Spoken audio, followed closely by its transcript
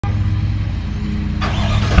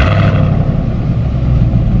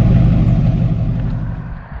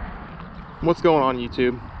What's going on,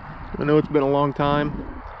 YouTube? I know it's been a long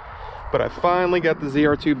time, but I finally got the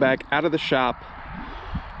ZR2 back out of the shop.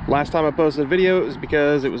 Last time I posted a video, it was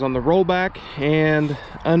because it was on the rollback, and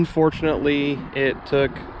unfortunately it took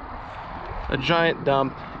a giant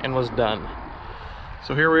dump and was done.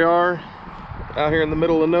 So here we are, out here in the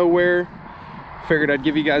middle of nowhere. Figured I'd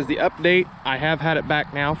give you guys the update. I have had it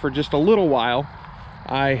back now for just a little while.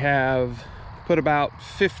 I have put about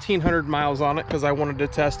 1,500 miles on it because I wanted to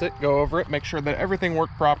test it, go over it, make sure that everything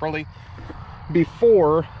worked properly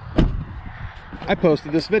before I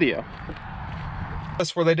posted this video.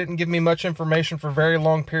 That's where they didn't give me much information for very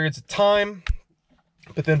long periods of time,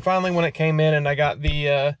 but then finally when it came in and I got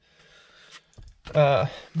the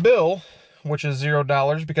bill, which is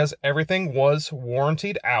 $0 because everything was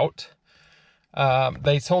warrantied out,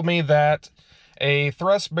 they told me that a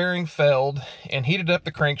thrust bearing failed and heated up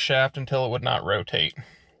the crankshaft until it would not rotate.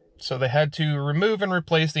 So they had to remove and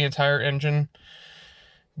replace the entire engine.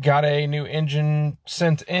 Got a new engine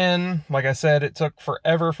sent in. Like I said, it took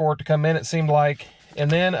forever for it to come in, it seemed like. And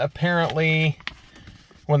then apparently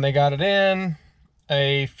when they got it in,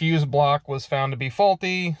 a fuse block was found to be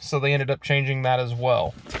faulty, so they ended up changing that as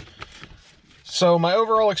well. So my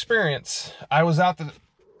overall experience, I was out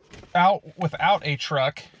without a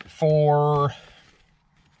truck for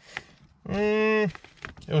it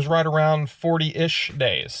was right around 40-ish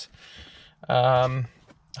days. Hobson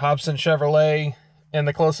Chevrolet, in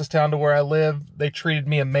the closest town to where I live, they treated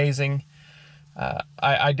me amazing.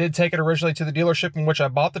 I did take it originally to the dealership in which I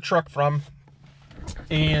bought the truck from,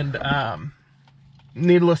 and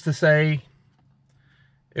needless to say,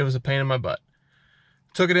 it was a pain in my butt.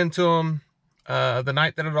 Took it into them the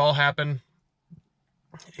night that it all happened,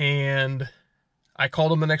 and I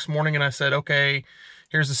called them the next morning and I said, okay,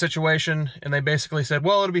 here's the situation. And they basically said,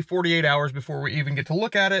 well, it'll be 48 hours before we even get to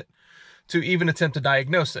look at it to even attempt to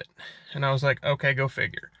diagnose it. And I was like, okay, go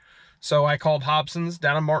figure. So I called Hobson's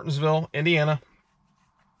down in Martinsville, Indiana.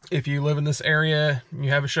 If you live in this area, you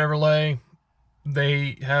have a Chevrolet,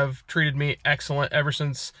 they have treated me excellent ever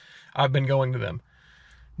since I've been going to them.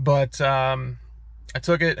 But I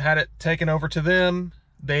took it, had it taken over to them.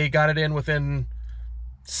 They got it in within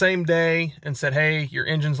same day and said, hey, your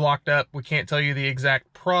engine's locked up. We can't tell you the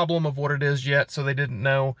exact problem of what it is yet. So they didn't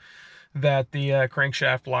know that the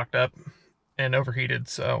crankshaft locked up and overheated.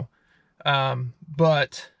 So,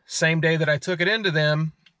 but same day that I took it into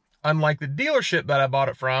them, unlike the dealership that I bought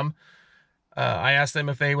it from, I asked them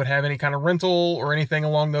if they would have any kind of rental or anything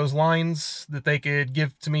along those lines that they could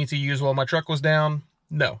give to me to use while my truck was down.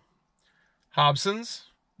 No. Hobson's,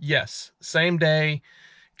 yes. Same day,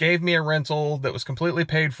 gave me a rental that was completely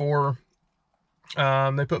paid for.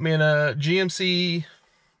 They put me in a GMC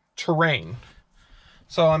Terrain.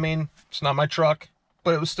 So, I mean, it's not my truck,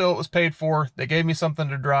 but it was paid for. They gave me something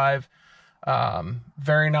to drive.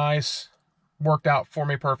 Very nice. Worked out for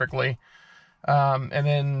me perfectly. And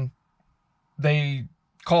then they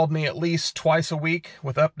called me at least twice a week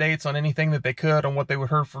with updates on anything that they could on what they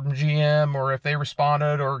would heard from GM, or if they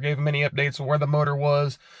responded or gave them any updates on where the motor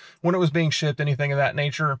was, when it was being shipped, anything of that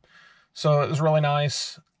nature. So it was really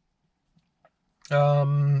nice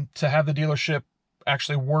to have the dealership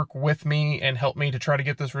actually work with me and help me to try to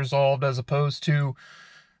get this resolved, as opposed to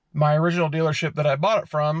my original dealership that I bought it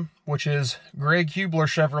from, which is Greg Hubler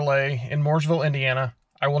Chevrolet in Mooresville, Indiana.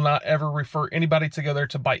 I will not ever refer anybody to go there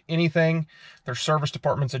to buy anything. Their service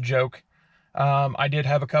department's a joke. I did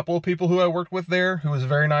have a couple of people who I worked with there who was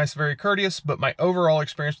very nice, very courteous, but my overall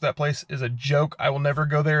experience with that place is a joke. I will never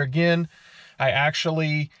go there again. I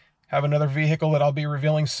actually have another vehicle that I'll be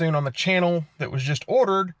revealing soon on the channel that was just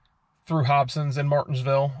ordered through Hobson's in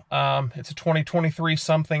Martinsville. It's a 2023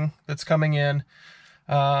 something that's coming in.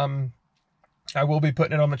 I will be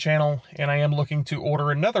putting it on the channel, and I am looking to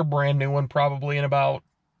order another brand new one probably in about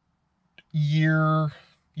year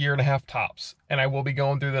and a half tops, and I will be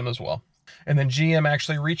going through them as well. And then GM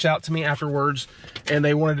actually reached out to me afterwards, and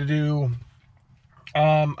they wanted to do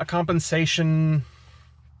a compensation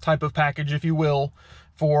type of package, if you will,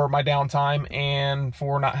 for my downtime and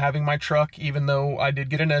for not having my truck, even though I did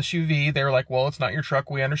get an SUV. They were like, well, it's not your truck,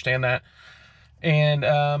 we understand that. And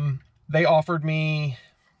they offered me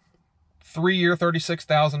 3-year,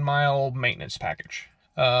 36,000 mile maintenance package.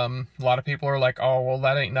 A lot of people are like, oh, well,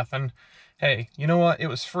 that ain't nothing. Hey, you know what? It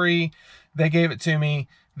was free. They gave it to me.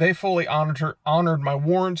 They fully honored my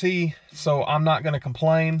warranty, so I'm not going to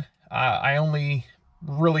complain. I only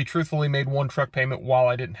really truthfully made one truck payment while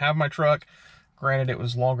I didn't have my truck. Granted, it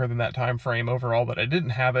was longer than that time frame overall that I didn't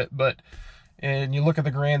have it, but and you look at the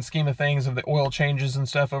grand scheme of things of the oil changes and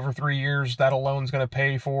stuff over 3 years, that alone is going to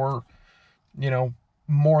pay for, you know,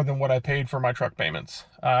 more than what I paid for my truck payments.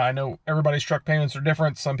 I know everybody's truck payments are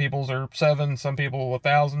different. Some people's are $700, some people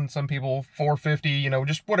 $1,000, some people $450, you know,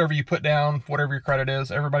 just whatever you put down, whatever your credit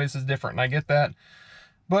is, everybody's is different, and I get that.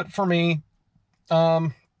 But for me,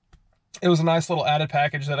 it was a nice little added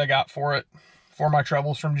package that I got for it, for my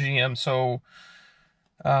troubles from GM. So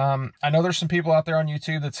I know there's some people out there on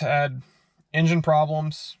YouTube that's had engine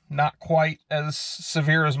problems, not quite as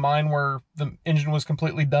severe as mine, where the engine was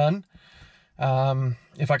completely done.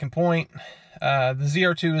 If I can point, the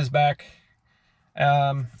ZR2 is back.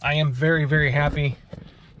 I am very, very happy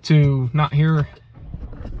to not hear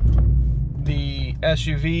the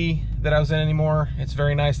SUV that I was in anymore. It's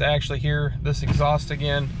very nice to actually hear this exhaust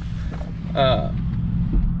again.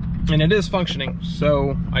 And it is functioning.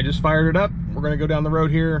 So I just fired it up. We're gonna go down the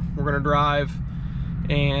road here. We're gonna drive,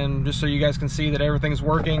 and just so you guys can see that everything's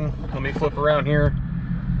working, let me flip around here.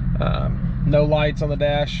 No lights on the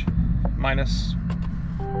dash, minus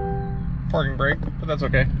parking brake, but that's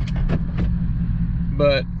okay.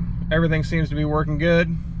 But everything seems to be working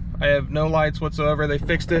good. I have no lights whatsoever. They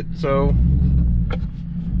fixed it, so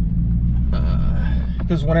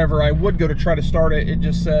because whenever I would go to try to start it, it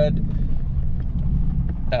just said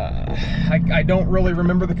I don't really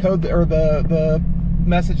remember the code or the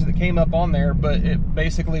message that came up on there, but it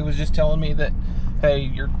basically was just telling me that, hey,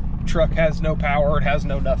 your truck has no power, it has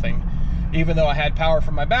no nothing. Even though I had power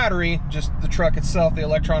from my battery, just the truck itself, the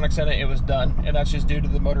electronics in it, it was done. And that's just due to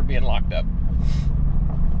the motor being locked up.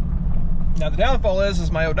 Now the downfall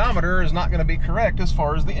is my odometer is not going to be correct as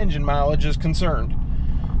far as the engine mileage is concerned.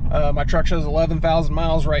 My truck shows 11,000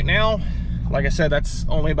 miles right now. Like I said, that's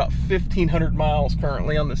only about 1,500 miles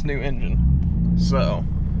currently on this new engine. So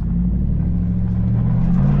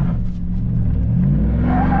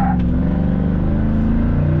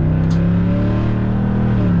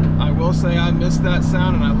I will say I missed that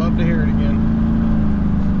sound, and I love to hear it again.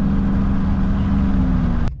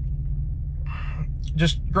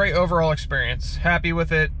 Just great overall experience. Happy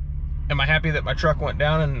with it. Am I happy that my truck went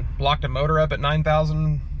down and locked a motor up at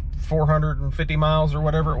 9,450 miles or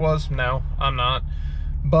whatever it was? No, I'm not.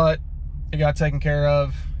 But it got taken care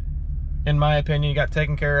of. In my opinion, it got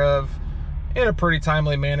taken care of in a pretty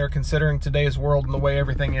timely manner considering today's world and the way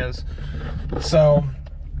everything is. So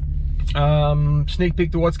sneak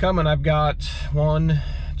peek to what's coming. I've got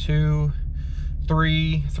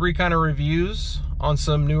three kind of reviews on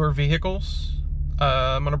some newer vehicles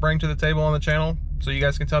I'm gonna bring to the table on the channel, so you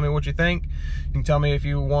guys can tell me what you think. You can tell me if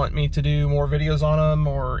you want me to do more videos on them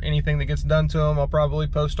or anything that gets done to them. I'll probably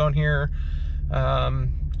post on here.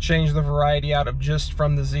 Change the variety out of just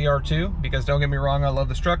from the ZR2, because don't get me wrong, I love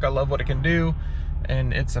this truck, I love what it can do,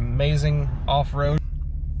 and it's amazing off-road.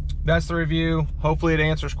 That's the review. Hopefully it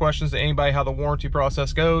answers questions to anybody how the warranty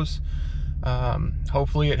process goes.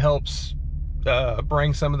 Hopefully it helps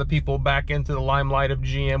bring some of the people back into the limelight of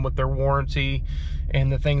GM with their warranty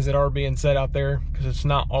and the things that are being said out there, because it's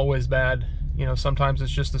not always bad. You know, sometimes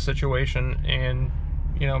it's just a situation, and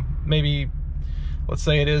you know, maybe let's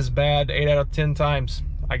say it is bad 8 out of 10 times.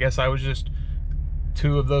 I guess I was just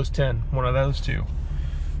 2 of those 10, one of those 2.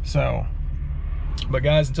 So, but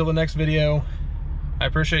guys, until the next video, I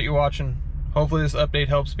appreciate you watching. Hopefully this update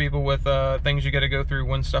helps people with things you got to go through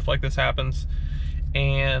when stuff like this happens,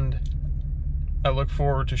 and I look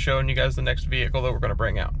forward to showing you guys the next vehicle that we're going to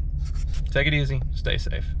bring out. Take it easy, stay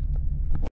safe.